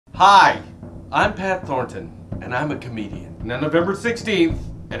Hi, I'm Pat Thornton, and I'm a comedian. And on November 16th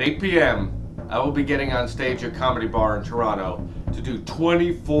at 8 p.m., I will be getting on stage at Comedy Bar in Toronto to do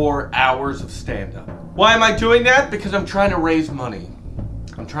 24 hours of stand-up. Why am I doing that? Because I'm trying to raise money.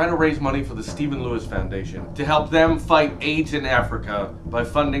 I'm trying to raise money for the Stephen Lewis Foundation to help them fight AIDS in Africa by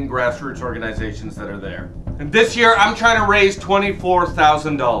funding grassroots organizations that are there. And this year, I'm trying to raise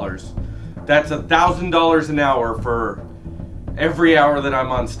 $24,000. That's $1,000 an hour for every hour that I'm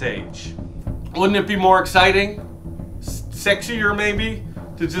on stage. Wouldn't it be more exciting, sexier maybe,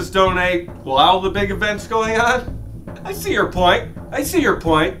 to just donate while the big event's going on? I see your point. I see your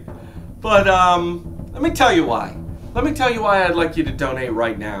point. But let me tell you why. Let me tell you why I'd like you to donate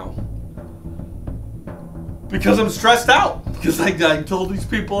right now. Because I'm stressed out. Because I told these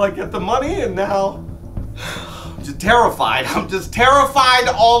people I get the money and now I'm just terrified. I'm just terrified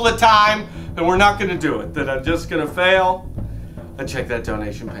all the time that we're not going to do it. That I'm just going to fail. I check that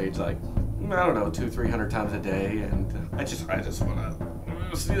donation page like, I don't know, 200-300 times a day, and I just want to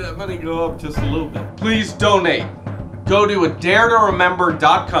see that money go up just a little bit. Please donate. Go to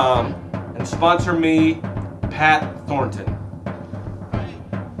daretoremember.com and sponsor me, Pat Thornton.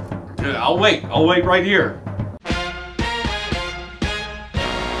 Dude, I'll wait right here.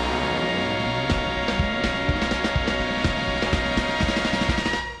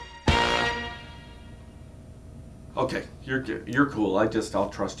 Okay, you're cool. I'll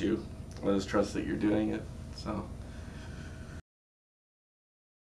trust you. I just trust that you're doing it. So.